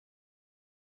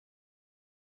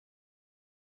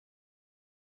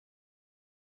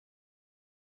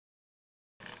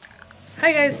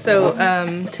Hi guys, so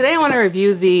today I want to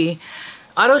review the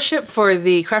Autoship for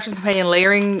the Crafter's Companion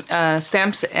layering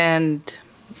stamps and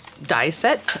die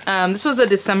set. This was the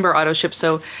December Autoship,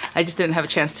 so I just didn't have a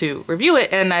chance to review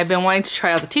it, and I've been wanting to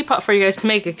try out the teapot for you guys to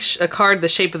make a card the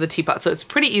shape of the teapot. So it's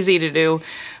pretty easy to do.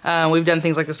 We've done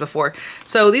things like this before.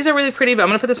 So these are really pretty, but I'm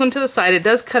going to put this one to the side. It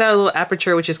does cut out a little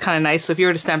aperture, which is kind of nice. So if you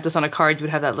were to stamp this on a card, you would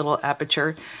have that little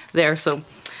aperture there. So,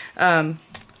 and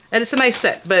it's a nice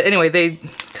set. But anyway, they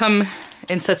come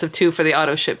in sets of 2 for the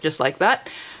Autoship, just like that.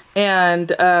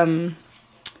 And I'm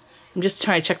just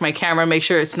trying to check my camera, make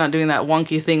sure it's not doing that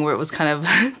wonky thing where it was kind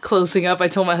of closing up. I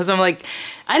told my husband, I'm like,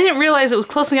 I didn't realize it was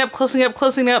closing up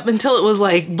until it was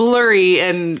like blurry,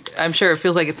 and I'm sure it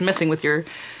feels like it's messing with your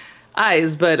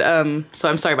eyes, but so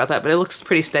I'm sorry about that, but it looks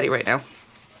pretty steady right now.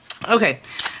 Okay,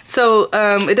 so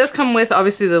it does come with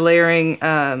obviously the layering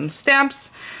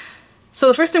stamps. So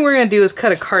the first thing we're gonna do is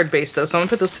cut a card base though, so I'm gonna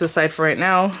put those to the side for right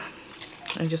now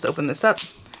and just open this up.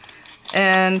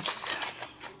 And just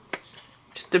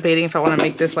debating if I want to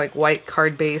make this like white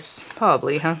card base.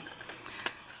 Probably, huh?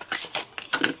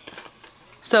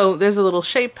 So there's a little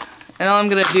shape, and all I'm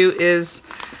gonna do is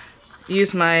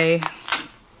use my,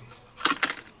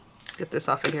 get this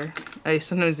off of here.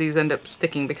 Sometimes these end up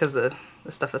sticking because of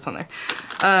the stuff that's on there.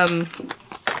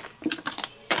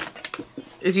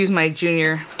 Is use my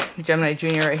Gemini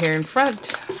Junior right here in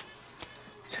front.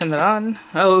 Turn that on.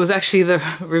 Oh, it was actually the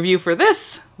review for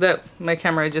this that my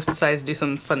camera just decided to do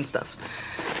some fun stuff.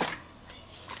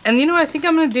 And you know what I think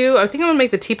I'm gonna do? I think I'm gonna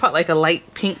make the teapot like a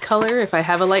light pink color. If I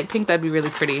have a light pink, that'd be really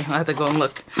pretty. I'll have to go and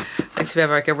look. Like if I have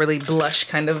like a really blush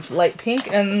kind of light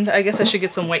pink. And I guess I should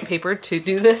get some white paper to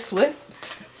do this with.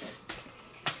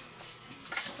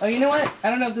 Oh, you know what? I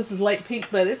don't know if this is light pink,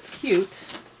 but it's cute.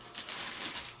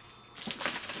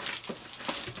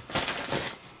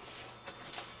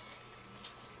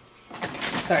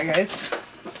 Sorry guys,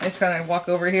 I just kind of walk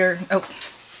over here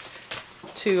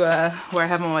to where I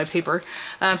have all my paper.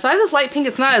 So I have this light pink.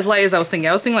 It's not as light as I was thinking.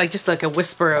 I was thinking like just like a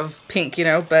whisper of pink, you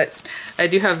know, but I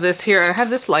do have this here. I have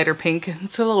this lighter pink.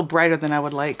 It's a little brighter than I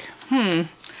would like.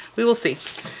 We will see.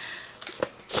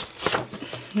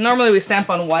 Normally we stamp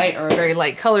on white or a very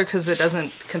light color because it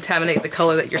doesn't contaminate the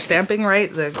color that you're stamping,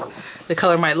 right? The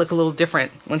color might look a little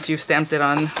different once you've stamped it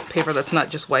on paper that's not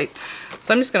just white.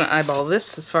 So I'm just gonna eyeball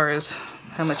this as far as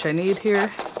how much I need here.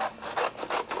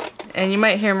 And you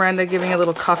might hear Miranda giving a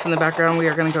little cough in the background. We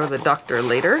are going to go to the doctor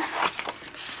later.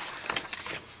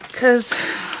 Because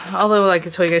although like I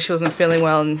told you guys she wasn't feeling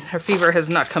well and her fever has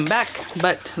not come back,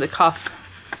 but the cough,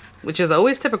 which is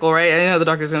always typical, right? I know the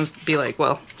doctor's going to be like,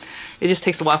 well, it just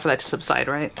takes a while for that to subside,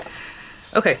 right?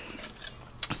 Okay,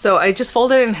 so I just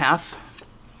folded it in half,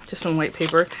 just some white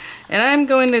paper, and I'm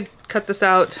going to cut this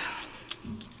out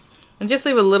and just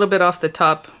leave a little bit off the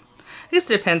top. I guess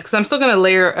it depends, because I'm still going to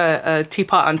layer a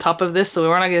teapot on top of this, so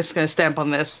we're not just going to stamp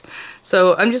on this.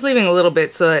 So I'm just leaving a little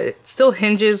bit so that it still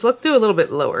hinges. Let's do a little bit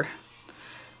lower.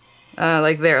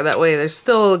 Like there. That way there's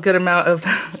still a good amount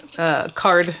of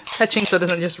card touching so it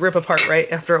doesn't just rip apart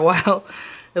right after a while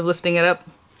of lifting it up.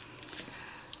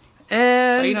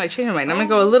 And, so, you know, I changed my mind. I'm going to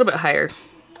go a little bit higher.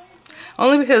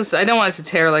 Only because I don't want it to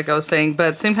tear like I was saying, but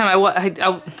at the same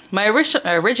time, my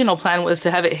original plan was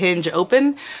to have it hinge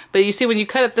open, but you see when you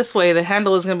cut it this way, the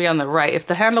handle is going to be on the right. If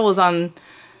the handle was on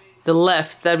the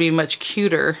left, that'd be much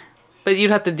cuter, but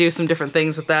you'd have to do some different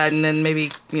things with that, and then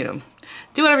maybe, you know,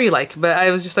 do whatever you like. But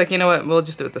I was just like, you know what, we'll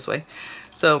just do it this way.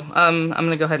 So I'm going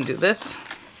to go ahead and do this.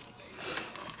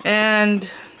 And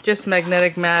just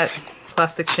magnetic mat,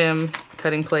 plastic shim,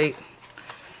 cutting plate,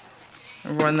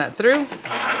 and run that through.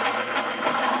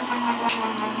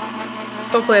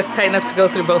 Hopefully that's tight enough to go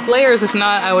through both layers. If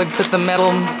not, I would put the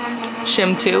metal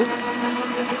shim too.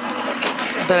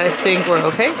 But I think we're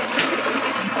okay.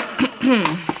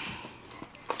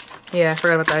 Yeah, I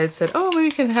forgot about that. I had said, oh, maybe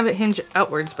you can have it hinge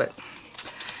outwards, but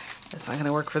that's not going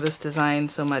to work for this design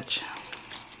so much.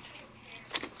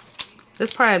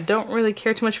 This part I don't really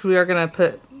care too much because we are going to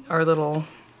put our little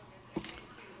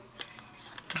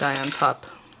die on top.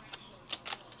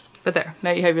 But there,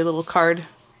 now you have your little card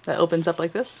that opens up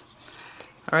like this.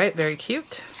 All right, very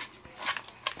cute.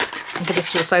 I'll put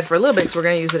this to the side for a little bit because we're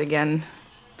going to use it again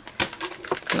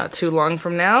not too long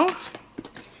from now.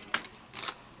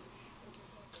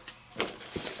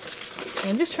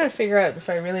 I'm just trying to figure out if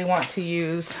I really want to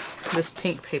use this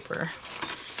pink paper.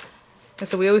 And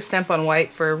so we always stamp on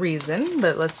white for a reason,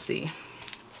 but let's see.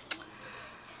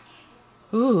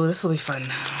 Ooh, this will be fun.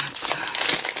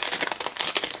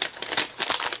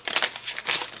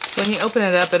 When you open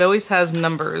it up, it always has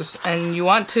numbers, and you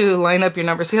want to line up your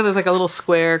numbers. See how there's like a little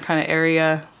square kind of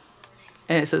area,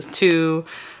 and it says 2,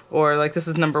 or like this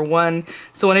is number 1.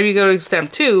 So whenever you go to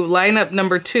stamp 2, line up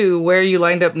number 2 where you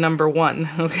lined up number 1,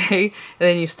 okay? And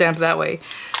then you stamp that way.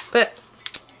 But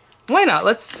why not?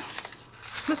 Let's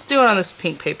do it on this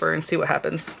pink paper and see what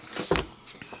happens.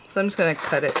 So I'm just gonna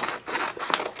cut it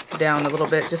down a little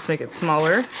bit just to make it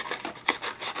smaller.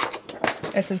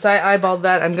 And since I eyeballed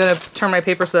that, I'm gonna turn my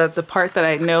paper so that the part that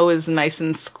I know is nice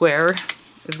and square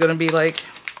is gonna be like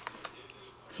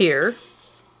here.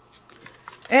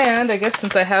 And I guess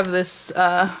since I have this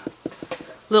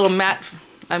little mat,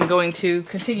 I'm going to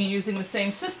continue using the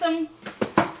same system.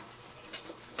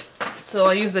 So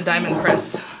I'll use the diamond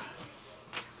press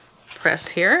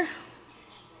here.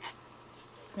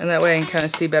 And that way I can kind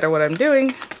of see better what I'm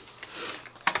doing.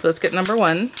 So let's get number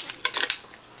 1.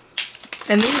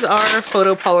 And these are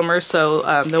photopolymers, so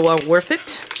they're well worth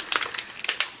it.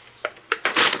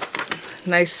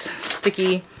 Nice,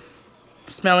 sticky,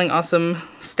 smelling awesome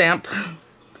stamp.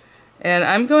 And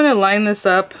I'm going to line this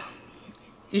up.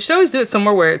 You should always do it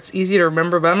somewhere where it's easy to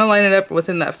remember, but I'm going to line it up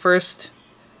within that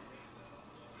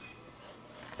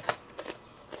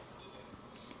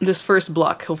this first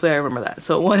block. Hopefully I remember that.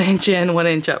 So 1 inch in, 1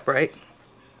 inch up, right?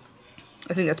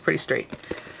 I think that's pretty straight.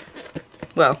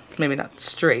 Well, maybe not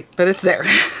straight, but it's there.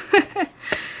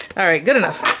 All right, good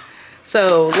enough.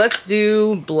 So let's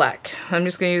do black. I'm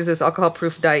just gonna use this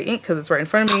alcohol-proof dye ink because it's right in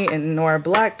front of me, and Nora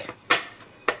Black.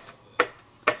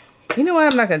 You know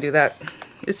what? I'm not gonna do that.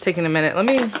 It's taking a minute. Let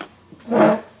me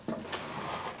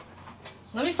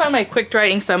find my quick dry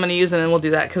inks I'm gonna use, and then we'll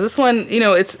do that. Because this one, you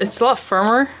know, it's a lot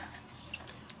firmer,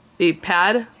 the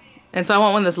pad. And so I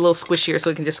want one that's a little squishier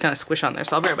so it can just kind of squish on there.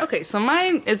 So I'll be right back. Okay, so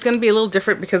mine is going to be a little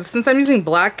different because since I'm using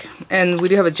black, and we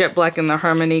do have a jet black in the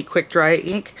Harmony quick dry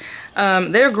ink,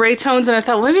 they're gray tones, and I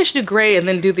thought, well, maybe I should do gray and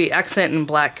then do the accent in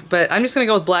black. But I'm just going to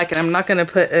go with black, and I'm not going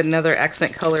to put another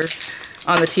accent color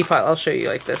on the teapot. I'll show you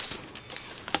like this.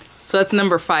 So that's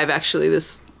number 5 actually,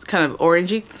 this kind of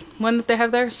orangey one that they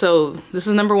have there. So this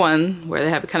is number 1 where they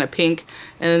have it kind of pink,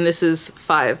 and then this is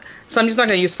 5. So I'm just not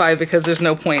going to use 5 because there's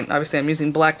no point. Obviously I'm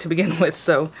using black to begin with.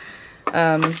 So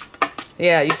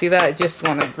yeah, you see that? It just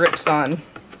want to grips on.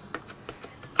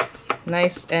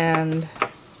 Nice and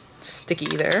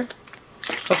sticky there.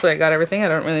 Hopefully I got everything. I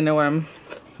don't really know what I'm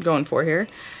going for here.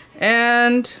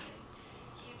 And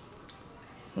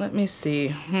let me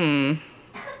see.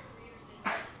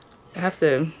 I have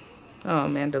to, oh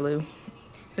Mandaloo.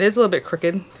 It is a little bit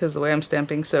crooked because the way I'm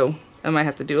stamping, so I might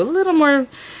have to do a little more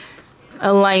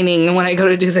aligning when I go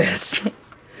to do this.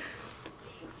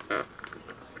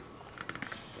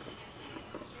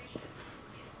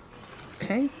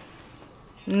 Okay,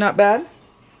 not bad.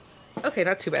 Okay,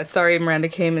 not too bad. Sorry, Miranda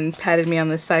came and patted me on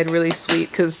this side, really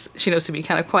sweet, because she knows to be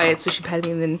kind of quiet, so she patted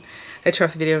me, and then I turned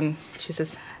off the video and she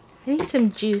says, I need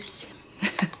some juice.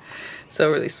 So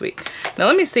really sweet. Now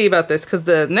let me see about this, because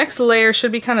the next layer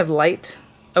should be kind of light.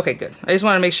 Okay, good. I just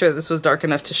want to make sure this was dark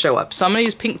enough to show up. So I'm going to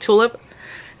use Pink Tulip.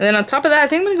 And then on top of that, I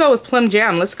think I'm going to go with Plum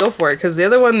Jam. Let's go for it, because the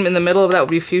other one in the middle of that would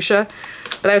be Fuchsia.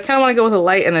 But I kind of want to go with a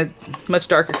light and a much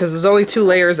darker, because there's only 2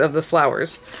 layers of the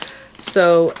flowers.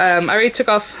 So I already took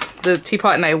off the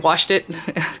teapot and I washed it,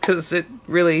 because it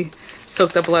really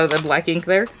soaked up a lot of the black ink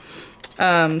there.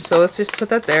 So let's just put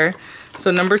that there.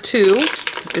 So number 2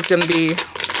 is going to be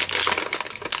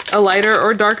a lighter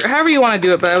or darker, however you want to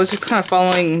do it, but I was just kind of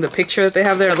following the picture that they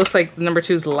have there. It looks like number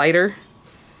 2 is lighter,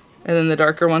 and then the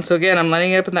darker one. So again, I'm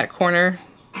lining it up in that corner.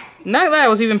 Not that I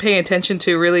was even paying attention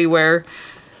to really where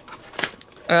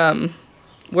I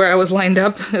was lined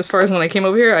up as far as when I came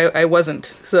over here. I wasn't.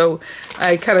 So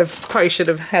I kind of probably should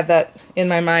have had that in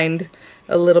my mind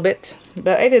a little bit,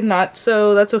 but I did not,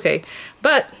 so that's okay.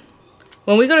 But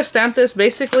when we go to stamp this,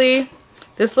 basically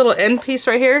this little end piece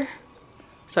right here,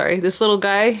 sorry, this little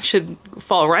guy should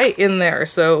fall right in there.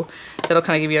 So that'll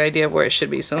kind of give you an idea of where it should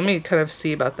be. So let me kind of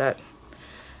see about that.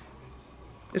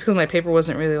 It's because my paper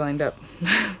wasn't really lined up.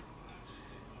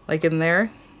 Like in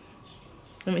there.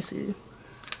 Let me see.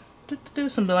 Do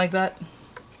something like that.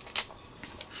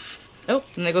 Oh,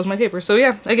 and there goes my paper. So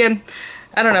yeah, again,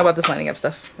 I don't know about this lining up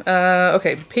stuff.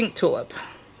 Okay, Pink Tulip.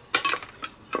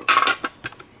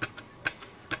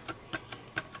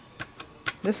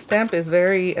 This stamp is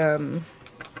very,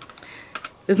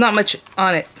 there's not much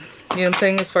on it. You know what I'm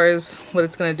saying, as far as what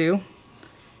it's going to do?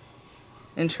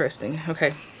 Interesting.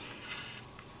 Okay.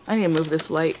 I need to move this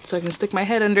light so I can stick my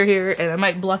head under here, and I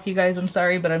might block you guys, I'm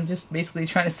sorry, but I'm just basically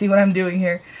trying to see what I'm doing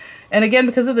here. And again,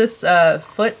 because of this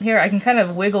foot here, I can kind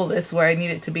of wiggle this where I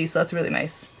need it to be, so that's really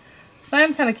nice. So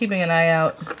I'm kind of keeping an eye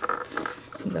out.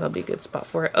 That'll be a good spot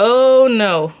for it. Oh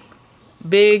no.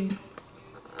 Big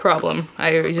problem.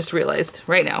 I just realized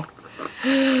right now.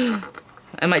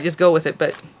 I might just go with it,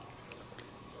 but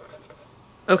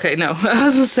Okay, no, I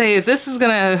was gonna say if this is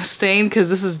gonna stain because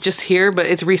this is just here, but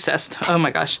it's recessed. Oh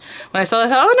my gosh. When I saw that, I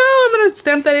thought, oh no, I'm gonna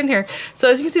stamp that in here. So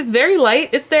as you can see, it's very light.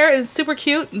 It's there, it's super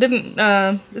cute.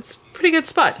 It's a pretty good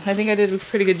spot. I think I did a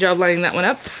pretty good job lining that one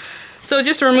up. So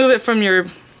just remove it from your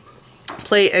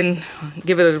plate and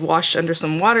give it a wash under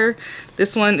some water.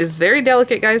 This one is very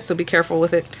delicate, guys, so be careful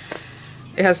with it.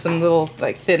 It has some little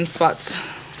like thin spots.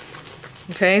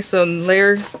 Okay, so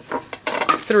layer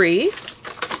 3.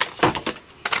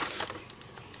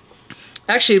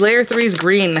 Actually, layer 3 is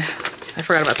green. I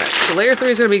forgot about that. So layer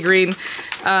 3 is gonna be green,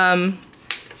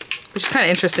 which is kind of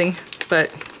interesting, but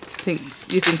I think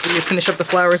you think you finish up the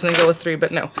flowers and then go with 3,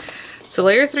 but no. So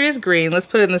layer 3 is green. Let's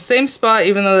put it in the same spot,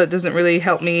 even though that doesn't really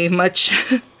help me much.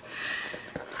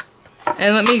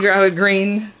 And let me grab a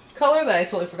green color that I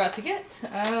totally forgot to get.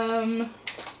 I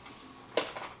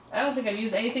don't think I've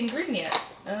used anything green yet.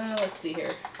 Let's see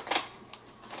here.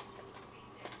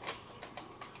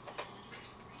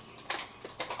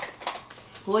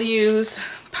 We'll use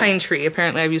Pine Tree.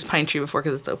 Apparently I've used Pine Tree before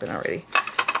because it's open already.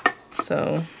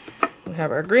 So we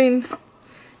have our green.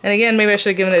 And again, maybe I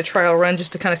should have given it a trial run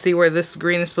just to kind of see where this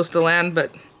green is supposed to land,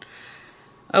 but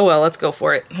oh well, let's go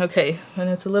for it. Okay,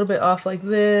 and it's a little bit off like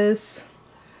this.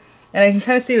 And I can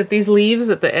kind of see that these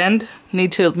leaves at the end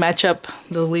need to match up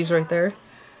those leaves right there.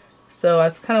 So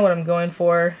that's kind of what I'm going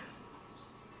for.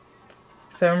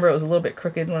 So I remember it was a little bit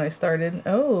crooked when I started.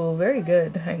 Oh, very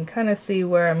good. I can kind of see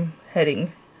where I'm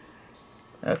heading.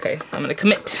 Okay, I'm gonna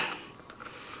commit.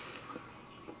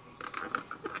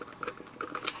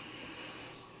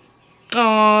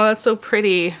 Oh, that's so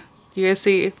pretty. You guys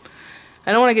see?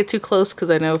 I don't want to get too close because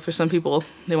I know for some people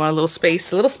they want a little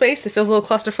space. A little space. It feels a little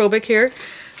claustrophobic here,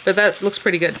 but that looks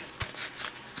pretty good.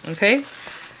 Okay,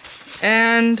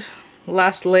 and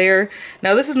last layer.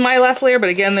 Now this is my last layer, but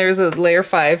again there's a layer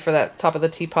 5 for that top of the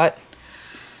teapot.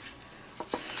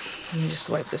 Let me just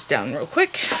wipe this down real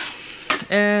quick.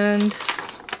 And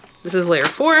this is layer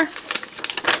 4.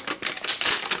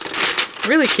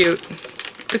 Really cute.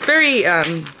 It's very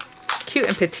cute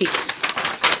and petite,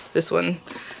 this one.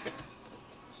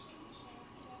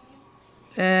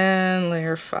 And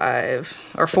layer 5,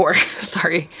 or 4,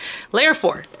 sorry. Layer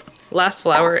 4, last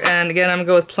flower. And again, I'm gonna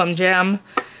go with Plum Jam.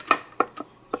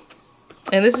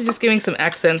 And this is just giving some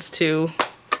accents to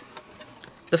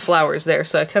the flowers there.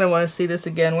 So I kind of want to see this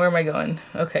again. Where am I going?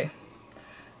 Okay.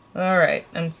 All right.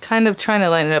 I'm kind of trying to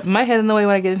line it up. Am my head in the way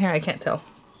when I get in here? I can't tell.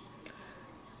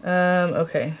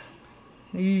 Okay.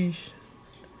 Yeesh.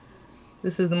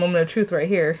 This is the moment of truth right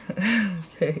here.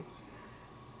 Okay.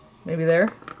 Maybe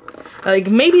there? Like,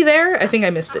 maybe there? I think I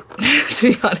missed it,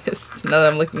 to be honest. Now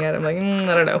that I'm looking at it, I'm like,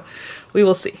 I don't know. We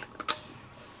will see.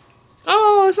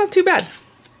 Oh, it's not too bad.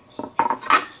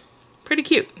 Pretty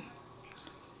cute.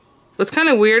 What's kind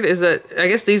of weird is that I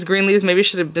guess these green leaves maybe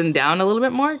should have been down a little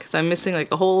bit more because I'm missing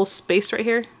like a whole space right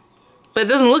here. But it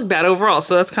doesn't look bad overall,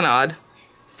 so that's kind of odd.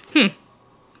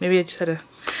 Maybe I just had to...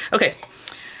 Okay.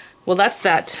 Well, that's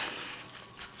that.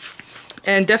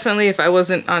 And definitely if I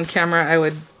wasn't on camera, I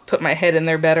would put my head in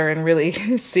there better and really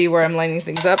see where I'm lining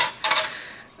things up.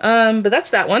 But that's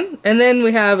that one. And then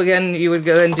we have, again, you would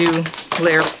go and do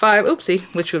layer 5, oopsie,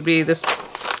 which would be this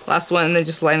last one, and then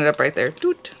just line it up right there.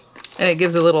 Doot. And it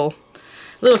gives a little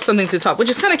something to top, which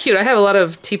is kind of cute. I have a lot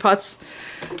of teapots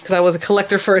because I was a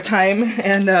collector for a time,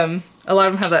 and a lot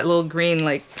of them have that little green,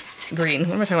 like, green.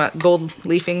 What am I talking about? Gold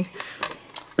leafing.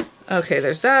 Okay,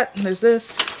 there's that. There's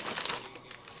this.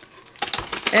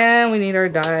 And we need our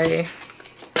die.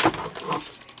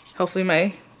 Hopefully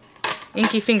my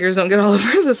inky fingers don't get all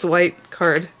over this white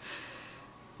card.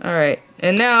 Alright,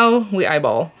 and now we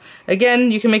eyeball.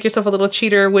 Again, you can make yourself a little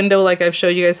cheater window like I've showed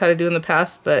you guys how to do in the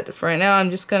past, but for right now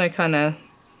I'm just gonna kind of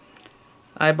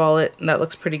eyeball it, and that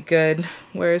looks pretty good.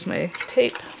 Where's my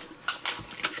tape?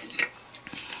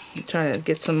 I'm trying to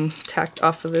get some tack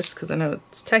off of this because I know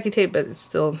it's tacky tape, but it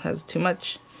still has too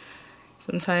much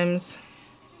sometimes.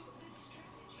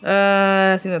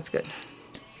 I think that's good.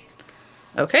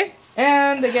 Okay,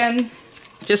 and again,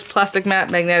 just plastic mat,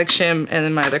 magnetic shim, and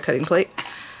then my other cutting plate.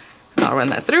 I'll run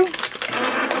that through.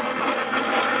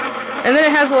 And then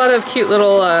it has a lot of cute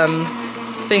little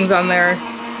things on there.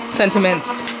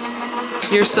 Sentiments.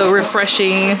 You're so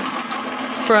refreshing.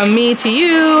 From me to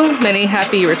you. Many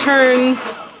happy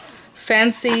returns.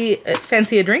 Fancy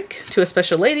a drink to a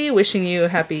special lady. Wishing you a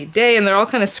happy day. And they're all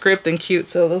kind of script and cute,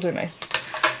 so those are nice.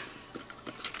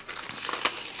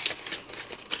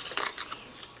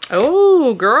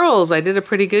 Oh, girls, I did a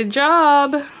pretty good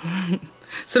job.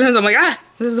 Sometimes I'm like, ah,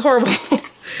 this is horrible.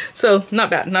 So, not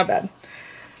bad, not bad.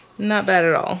 Not bad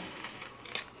at all.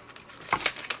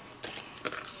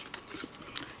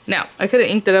 Now, I could have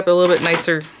inked it up a little bit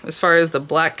nicer as far as the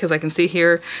black, because I can see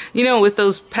here, you know, with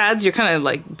those pads, you're kind of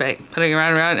like putting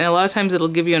around, and a lot of times it'll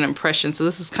give you an impression. So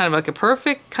this is kind of like a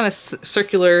perfect kind of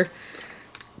circular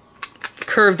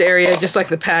curved area, just like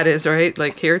the pad is, right?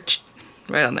 Like here,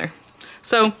 right on there.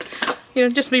 So, you know,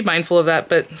 just be mindful of that,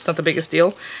 but it's not the biggest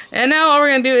deal. And now all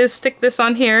we're gonna do is stick this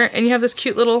on here, and you have this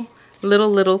cute little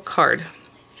card.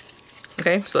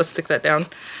 Okay, so let's stick that down.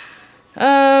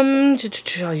 I'll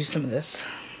use some of this.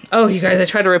 Oh, you guys, I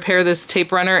tried to repair this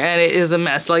tape runner and it is a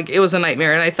mess. Like, it was a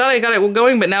nightmare. And I thought I got it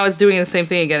going, but now it's doing the same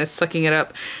thing again. It's sucking it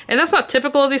up. And that's not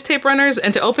typical of these tape runners.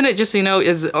 And to open it, just so you know,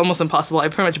 is almost impossible. I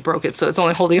pretty much broke it, so it's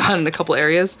only holding on in a couple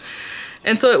areas.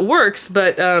 And so it works,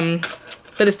 but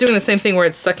it's doing the same thing where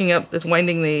it's sucking up, it's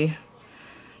winding the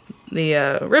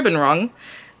ribbon wrong.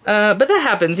 But that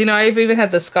happens. You know, I've even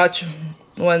had the Scotch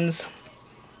ones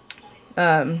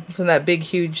from that big,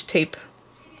 huge tape.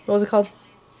 What was it called?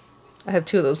 I have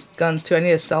 2 of those guns too. I need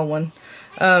to sell one.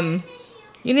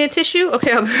 You need a tissue?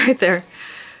 Okay, I'll be right there.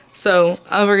 So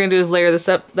all we're gonna do is layer this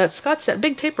up. That Scotch, that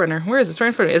big tape runner. Where is it? It's right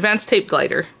in front of me. Advanced tape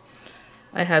glider.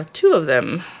 I have 2 of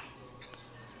them.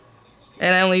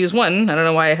 And I only use one. I don't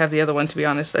know why I have the other one, to be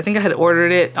honest. I think I had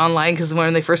ordered it online because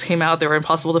when they first came out, they were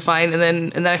impossible to find.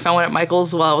 And then I found one at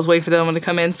Michael's while I was waiting for the other one to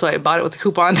come in. So I bought it with a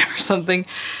coupon or something.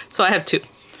 So I have 2.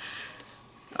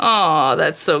 Oh,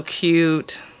 that's so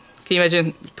cute. Can you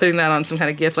imagine putting that on some kind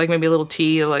of gift, like maybe a little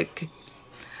tea, like,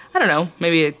 I don't know,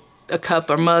 maybe a cup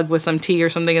or mug with some tea or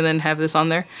something, and then have this on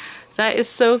there? That is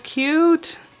so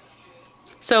cute.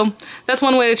 So that's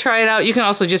one way to try it out. You can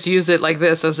also just use it like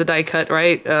this as a die cut,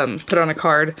 right? Put on a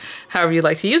card, however you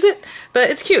like to use it. But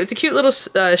it's cute. It's a cute little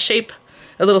shape,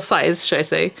 a little size, should I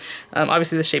say.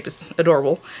 Obviously the shape is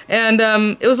adorable. And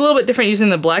it was a little bit different using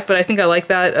the black, but I think I like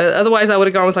that. Otherwise I would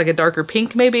have gone with like a darker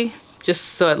pink maybe,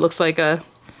 just so it looks like a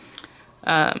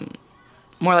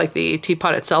more like the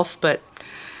teapot itself, but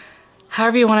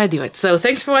however you want to do it. So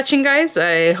thanks for watching, guys.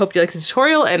 I hope you liked the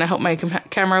tutorial, and I hope my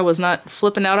camera was not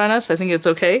flipping out on us. I think it's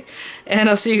okay. And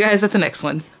I'll see you guys at the next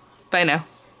one. Bye now.